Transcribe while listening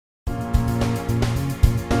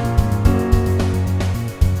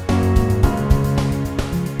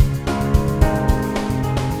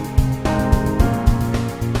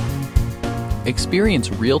Experience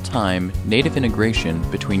real-time, native integration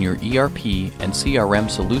between your ERP and CRM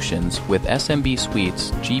solutions with SMB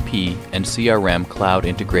Suite's GP and CRM Cloud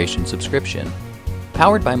Integration subscription.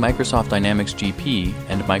 Powered by Microsoft Dynamics GP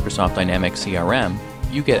and Microsoft Dynamics CRM,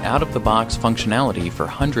 you get out-of-the-box functionality for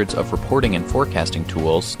hundreds of reporting and forecasting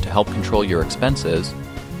tools to help control your expenses,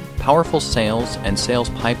 powerful sales and sales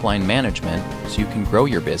pipeline management so you can grow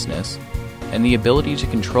your business, and the ability to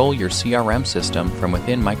control your CRM system from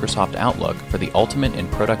within Microsoft Outlook for the ultimate in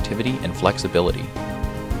productivity and flexibility.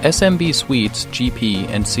 SMB Suite's GP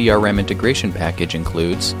and CRM integration package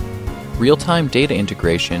includes real-time data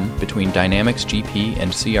integration between Dynamics GP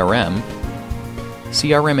and CRM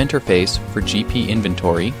interface for GP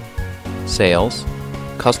inventory, sales,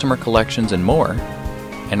 customer collections, and more,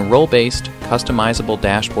 and role-based, customizable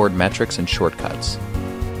dashboard metrics and shortcuts.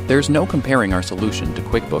 There's no comparing our solution to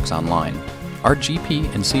QuickBooks Online. Our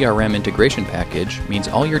GP and CRM integration package means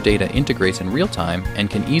all your data integrates in real time and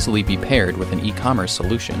can easily be paired with an e-commerce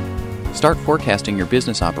solution. Start forecasting your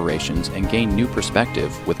business operations and gain new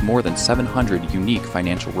perspective with more than 700 unique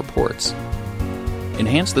financial reports.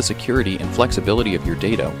 Enhance the security and flexibility of your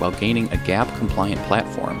data while gaining a GAAP-compliant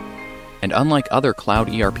platform. And unlike other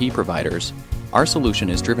cloud ERP providers, our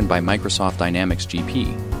solution is driven by Microsoft Dynamics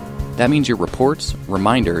GP. That means your reports,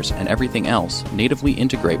 reminders, and everything else natively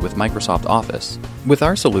integrate with Microsoft Office. With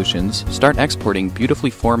our solutions, start exporting beautifully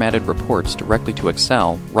formatted reports directly to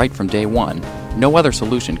Excel right from day one. No other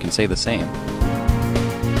solution can say the same.